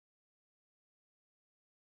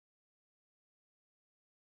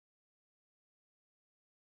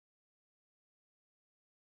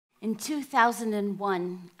In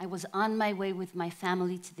 2001, I was on my way with my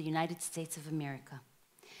family to the United States of America.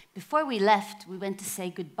 Before we left, we went to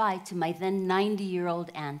say goodbye to my then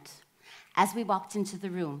 90-year-old aunt. As we walked into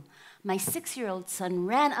the room, my 6-year-old son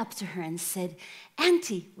ran up to her and said,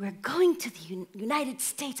 "Auntie, we're going to the United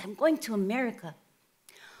States. I'm going to America."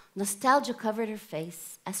 Nostalgia covered her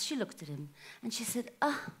face as she looked at him, and she said,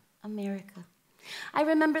 "Ah, America. I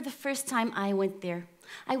remember the first time I went there.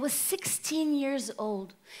 I was 16 years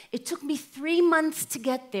old. It took me 3 months to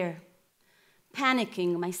get there."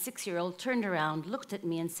 Panicking, my 6-year-old turned around, looked at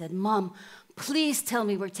me, and said, "Mom, please tell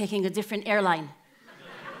me we're taking a different airline."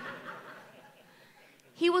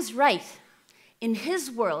 He was right. In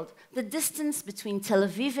his world, the distance between Tel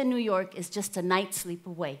Aviv and New York is just a night's sleep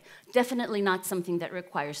away. Definitely not something that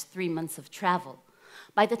requires 3 months of travel.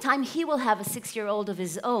 By the time he will have a 6-year-old of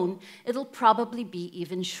his own, it'll probably be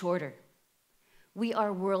even shorter. We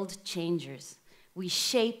are world changers. We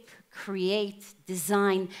shape, create,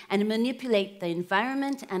 design, and manipulate the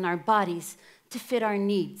environment and our bodies to fit our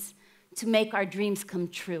needs, to make our dreams come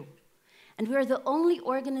true. And we're the only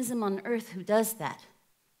organism on Earth who does that.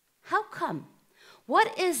 How come?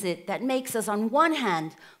 What is it that makes us, on one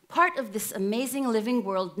hand, part of this amazing living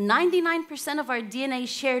world, 99% of our DNA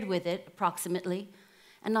shared with it, approximately,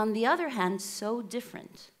 and on the other hand, so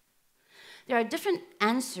different? There are different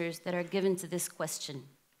answers that are given to this question.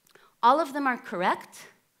 All of them are correct.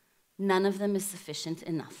 None of them is sufficient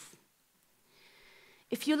enough.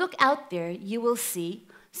 If you look out there, you will see,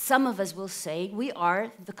 some of us will say, we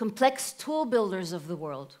are the complex tool builders of the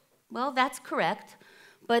world. Well, that's correct,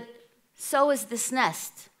 but so is this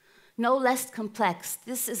nest. No less complex.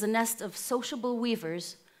 This is a nest of sociable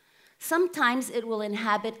weavers. Sometimes it will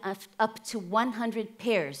inhabit up to 100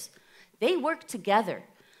 pairs. They work together,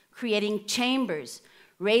 creating chambers,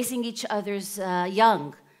 raising each other's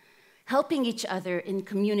young, helping each other in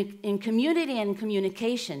community and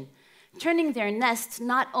communication, turning their nest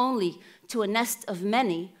not only to a nest of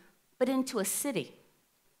many, but into a city.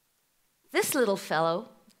 This little fellow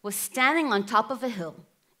was standing on top of a hill.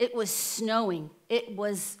 It was snowing. It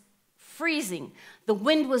was freezing. The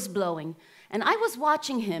wind was blowing. And I was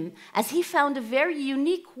watching him as he found a very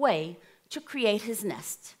unique way to create his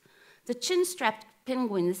nest. The chin-strapped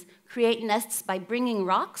penguins create nests by bringing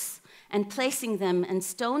rocks and placing them, and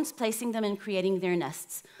stones, placing them and creating their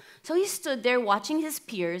nests. So he stood there watching his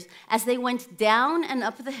peers as they went down and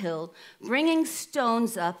up the hill, bringing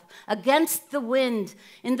stones up against the wind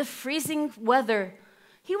in the freezing weather.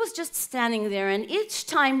 He was just standing there, and each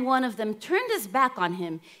time one of them turned his back on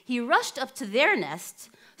him, he rushed up to their nest,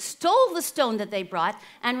 stole the stone that they brought,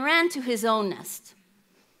 and ran to his own nest.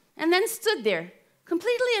 And then stood there,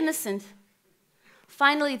 completely innocent.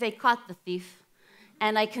 Finally, they caught the thief,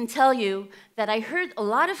 and I can tell you that I heard a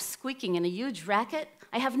lot of squeaking and a huge racket.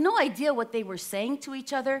 I have no idea what they were saying to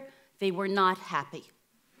each other. They were not happy.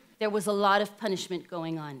 There was a lot of punishment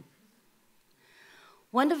going on.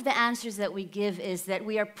 One of the answers that we give is that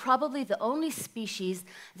we are probably the only species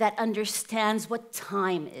that understands what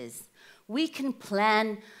time is. We can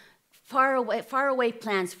plan far away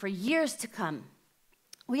plans for years to come.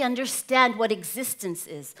 We understand what existence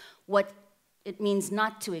is, what it means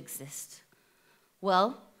not to exist.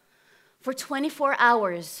 Well, for 24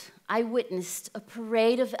 hours, I witnessed a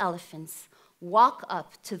parade of elephants walk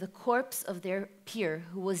up to the corpse of their peer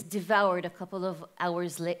who was devoured a couple of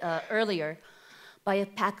hours earlier by a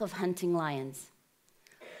pack of hunting lions.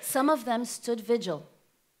 Some of them stood vigil.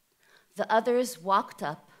 The others walked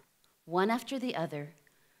up, one after the other,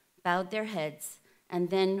 bowed their heads,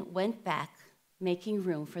 and then went back, making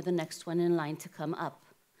room for the next one in line to come up.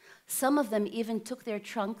 Some of them even took their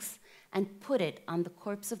trunks and put it on the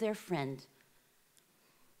corpse of their friend.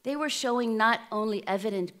 They were showing not only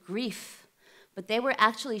evident grief, but they were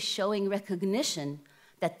actually showing recognition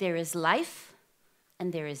that there is life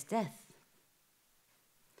and there is death.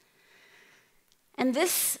 And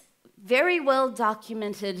this very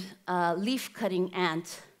well-documented leaf-cutting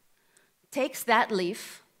ant takes that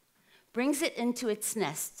leaf, brings it into its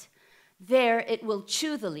nest. There it will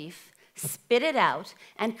chew the leaf, spit it out,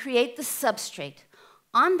 and create the substrate.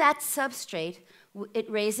 On that substrate,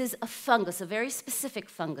 it raises a fungus, a very specific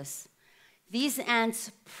fungus. These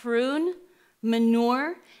ants prune,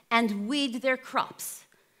 manure, and weed their crops.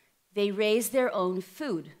 They raise their own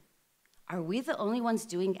food. Are we the only ones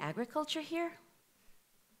doing agriculture here?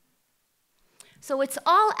 So it's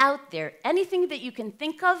all out there. Anything that you can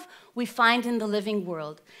think of, we find in the living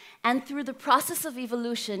world. And through the process of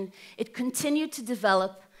evolution, it continued to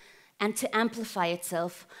develop and to amplify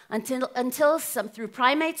itself until through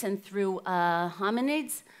primates and through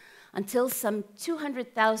hominids, until some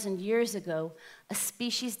 200,000 years ago, a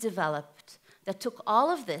species developed that took all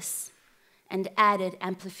of this and added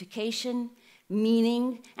amplification,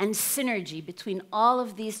 meaning, and synergy between all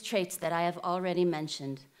of these traits that I have already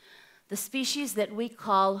mentioned. The species that we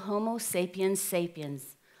call Homo sapiens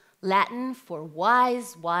sapiens, Latin for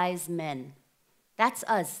wise, wise men. That's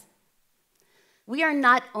us. We are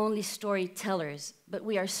not only storytellers, but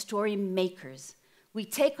we are story makers. We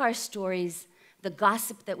take our stories, the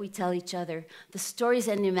gossip that we tell each other, the stories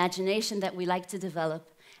and the imagination that we like to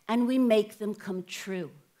develop, and we make them come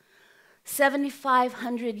true.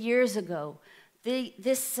 7,500 years ago,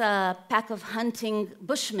 this pack of hunting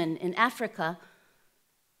bushmen in Africa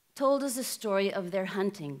told us a story of their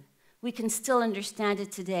hunting. We can still understand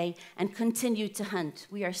it today and continue to hunt.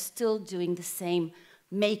 We are still doing the same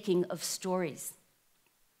making of stories.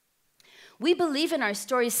 We believe in our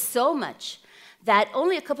stories so much that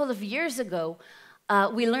only a couple of years ago,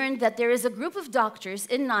 we learned that there is a group of doctors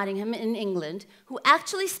in Nottingham, in England, who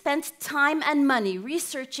actually spent time and money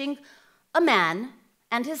researching a man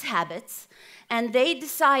and his habits, and they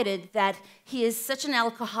decided that he is such an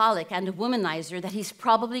alcoholic and a womanizer that he's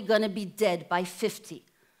probably going to be dead by 50.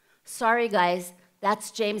 Sorry, guys,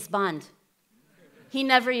 that's James Bond. He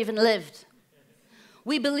never even lived.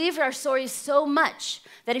 We believe our stories so much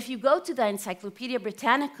that if you go to the Encyclopedia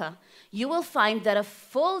Britannica, you will find that a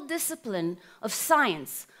full discipline of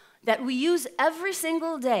science that we use every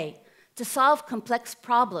single day to solve complex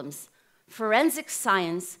problems, forensic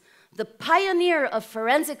science, the pioneer of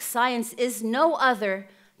forensic science is no other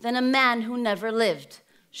than a man who never lived,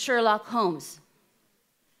 Sherlock Holmes.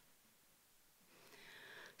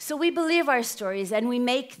 So we believe our stories and we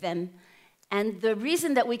make them. And the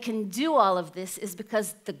reason that we can do all of this is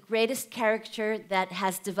because the greatest character that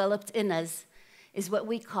has developed in us is what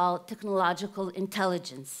we call technological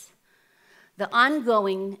intelligence. The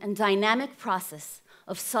ongoing and dynamic process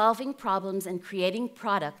of solving problems and creating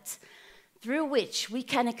products through which we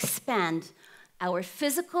can expand our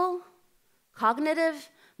physical, cognitive,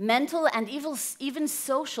 mental, and even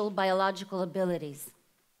social biological abilities.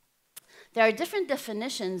 There are different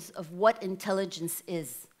definitions of what intelligence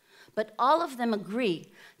is, but all of them agree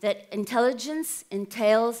that intelligence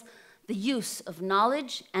entails the use of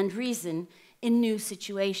knowledge and reason in new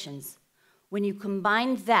situations. When you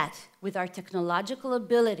combine that with our technological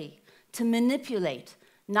ability to manipulate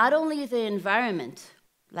not only the environment,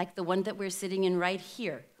 like the one that we're sitting in right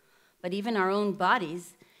here, but even our own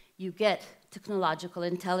bodies, you get technological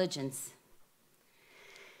intelligence.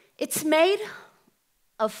 It's made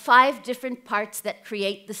of 5 different parts that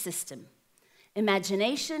create the system: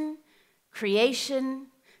 imagination, creation,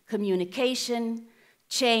 communication,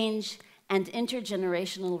 change, and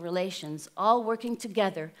intergenerational relations, all working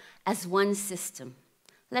together as one system.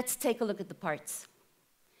 Let's take a look at the parts.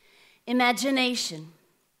 Imagination.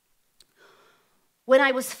 When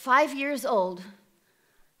I was 5 years old,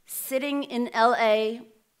 sitting in LA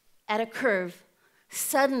at a curve,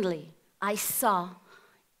 suddenly I saw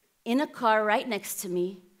in a car right next to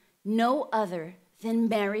me no other than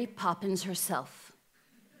Mary Poppins herself.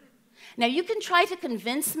 Now, you can try to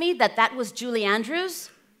convince me that that was Julie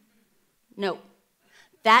Andrews. No,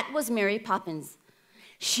 that was Mary Poppins.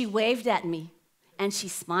 She waved at me, and she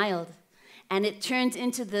smiled, and it turned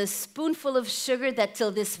into the spoonful of sugar that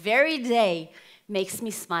till this very day makes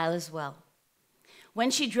me smile as well.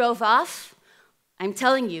 When she drove off, I'm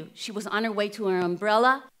telling you, she was on her way to her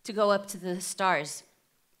umbrella to go up to the stars.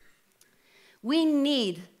 We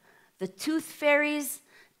need the Tooth Fairies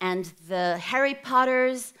and the Harry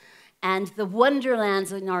Potters and the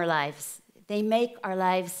Wonderlands in our lives. They make our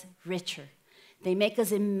lives richer. They make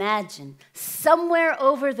us imagine somewhere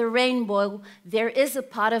over the rainbow there is a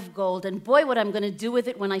pot of gold, and boy, what I'm going to do with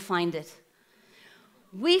it when I find it.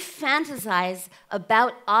 We fantasize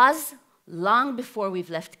about Oz long before we've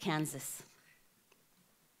left Kansas.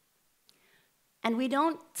 And we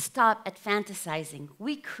don't stop at fantasizing.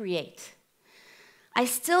 We create. I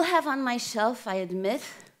still have on my shelf, I admit,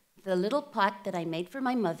 the little pot that I made for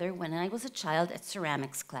my mother when I was a child at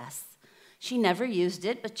ceramics class. She never used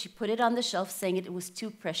it, but she put it on the shelf saying it was too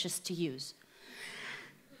precious to use.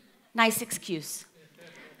 Nice excuse.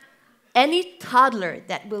 Any toddler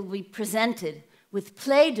that will be presented with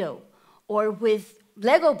Play-Doh or with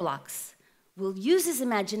Lego blocks will use his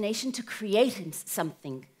imagination to create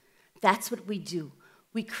something. That's what we do.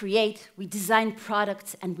 We create, we design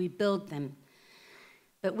products, and we build them.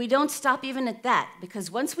 But we don't stop even at that,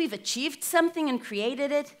 because once we've achieved something and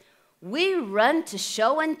created it, we run to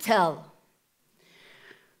show and tell.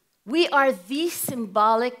 We are the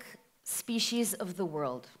symbolic species of the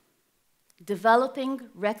world. developing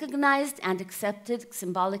recognized and accepted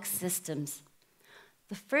symbolic systems.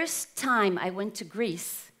 The first time I went to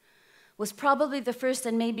Greece was probably the first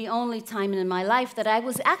and maybe only time in my life that I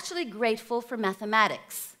was actually grateful for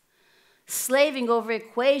mathematics, slaving over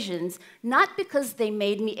equations, not because they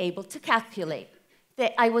made me able to calculate,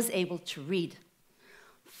 that I was able to read.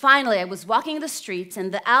 Finally, I was walking the streets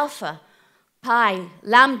and the alpha, pi,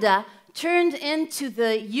 lambda turned into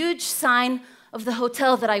the huge sign of the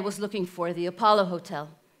hotel that I was looking for, the Apollo Hotel.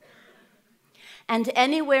 And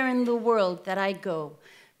anywhere in the world that I go,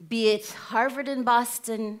 be it Harvard in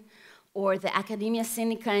Boston, or the Academia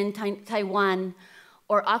Sinica in Taiwan,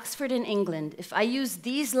 or Oxford in England, if I use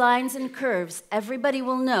these lines and curves, everybody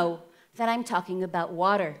will know that I'm talking about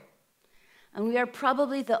water. And we are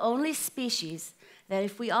probably the only species that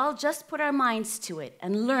if we all just put our minds to it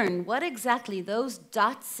and learn what exactly those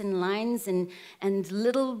dots and lines and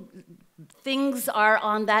little things are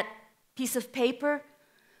on that piece of paper,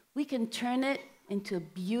 we can turn it into a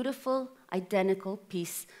beautiful, identical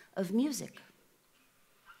piece of music.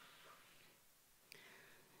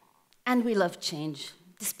 And we love change.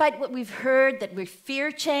 Despite what we've heard, that we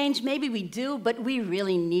fear change, maybe we do, but we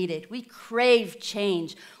really need it. We crave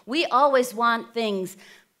change. We always want things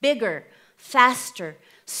bigger, faster,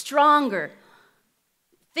 stronger.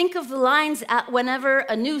 Think of the lines whenever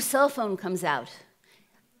a new cell phone comes out.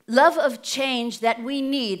 Love of change that we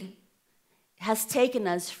need has taken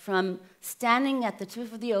us from standing at the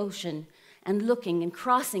tip of the ocean and looking and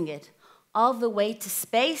crossing it all the way to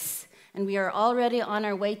space, and we are already on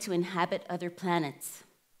our way to inhabit other planets.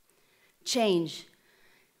 Change,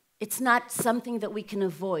 it's not something that we can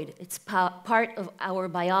avoid. It's part of our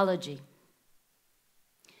biology.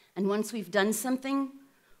 And once we've done something,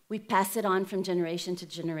 we pass it on from generation to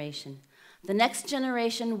generation. The next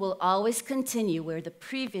generation will always continue where the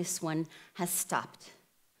previous one has stopped.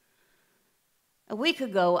 A week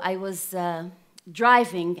ago, I was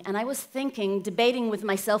driving, and I was thinking, debating with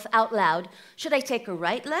myself out loud, should I take a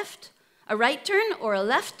right turn, or a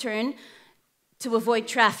left turn to avoid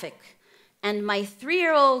traffic? And my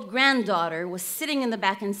 3-year-old granddaughter was sitting in the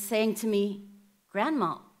back and saying to me,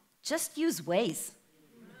 "Grandma, just use Waze."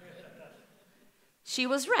 She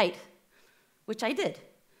was right, which I did.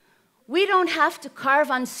 We don't have to carve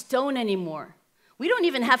on stone anymore. We don't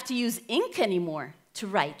even have to use ink anymore to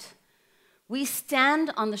write. We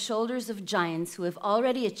stand on the shoulders of giants who have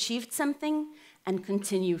already achieved something and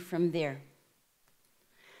continue from there.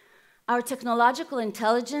 Our technological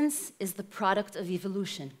intelligence is the product of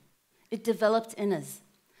evolution. It developed in us.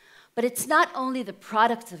 But it's not only the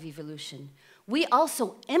product of evolution. We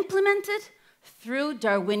also implement it through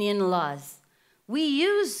Darwinian laws. We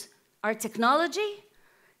use our technology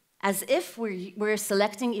as if we're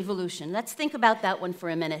selecting evolution. Let's think about that one for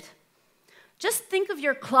a minute. Just think of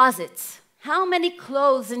your closets. How many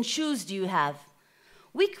clothes and shoes do you have?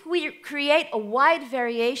 We create a wide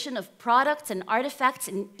variation of products and artifacts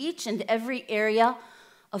in each and every area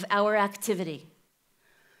of our activity.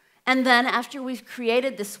 And then after we've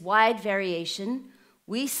created this wide variation,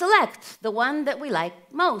 we select the one that we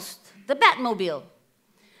like most, the Batmobile.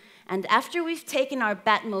 And after we've taken our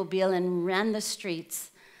Batmobile and ran the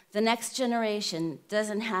streets, the next generation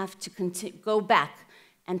doesn't have to go back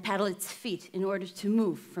and paddle its feet in order to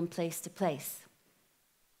move from place to place.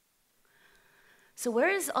 So where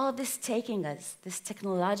is all this taking us, this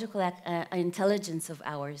technological intelligence of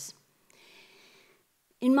ours?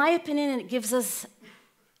 In my opinion, it gives us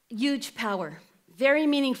huge power, very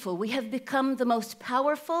meaningful. We have become the most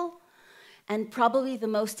powerful and probably the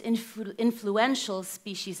most influential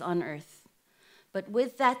species on Earth. But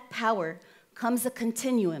with that power comes a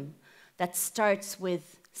continuum that starts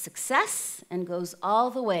with success and goes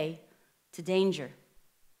all the way to danger.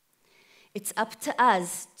 It's up to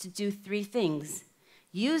us to do 3 things.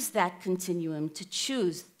 Use that continuum to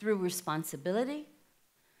choose through responsibility,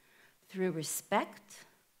 through respect,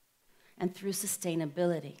 and through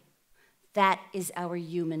sustainability. That is our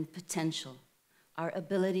human potential, our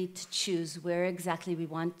ability to choose where exactly we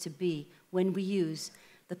want to be when we use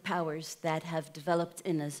the powers that have developed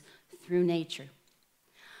in us through nature.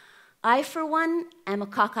 I, for one, am a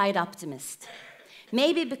cockeyed optimist.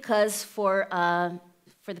 Maybe because for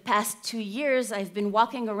the past 2 years, I've been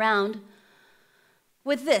walking around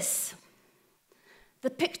with this, the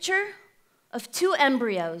picture of 2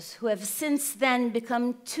 embryos who have since then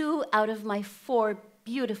become 2 out of my 4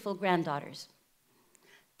 beautiful granddaughters.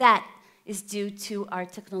 That is due to our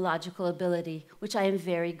technological ability, which I am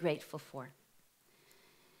very grateful for.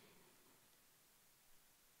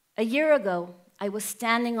 A year ago, I was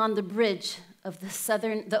standing on the bridge of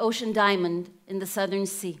the Ocean Diamond in the Southern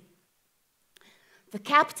Sea. the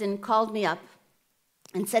captain called me up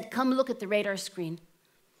and said, "Come look at the radar screen."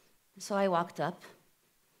 So I walked up.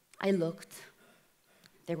 I looked.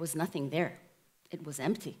 There was nothing there. It was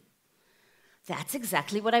empty. "That's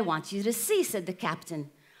exactly what I want you to see," said the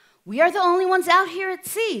captain. "We are the only ones out here at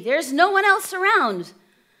sea. There's no one else around."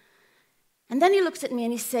 And then he looked at me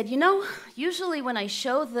and he said, "You know, usually when I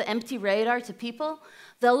show the empty radar to people,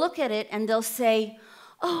 they'll look at it and they'll say,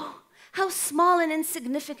 'Oh, how small and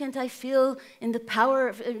insignificant I feel in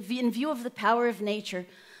view of the power of nature.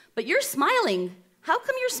 But you're smiling. How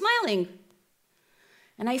come you're smiling?'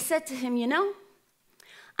 And I said to him, 'You know,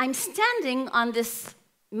 I'm standing on this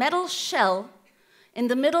metal shell in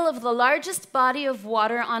the middle of the largest body of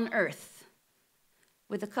water on Earth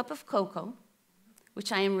with a cup of cocoa,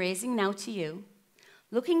 which I am raising now to you,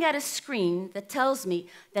 looking at a screen that tells me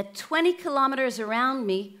that 20 kilometers around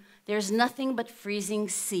me, there's nothing but freezing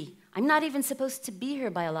sea. I'm not even supposed to be here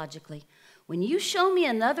biologically. When you show me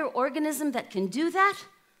another organism that can do that,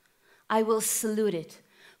 I will salute it.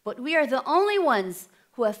 But we are the only ones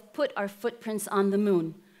who have put our footprints on the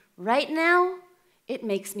moon. Right now, it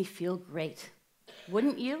makes me feel great.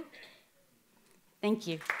 Wouldn't you?" Thank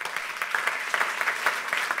you.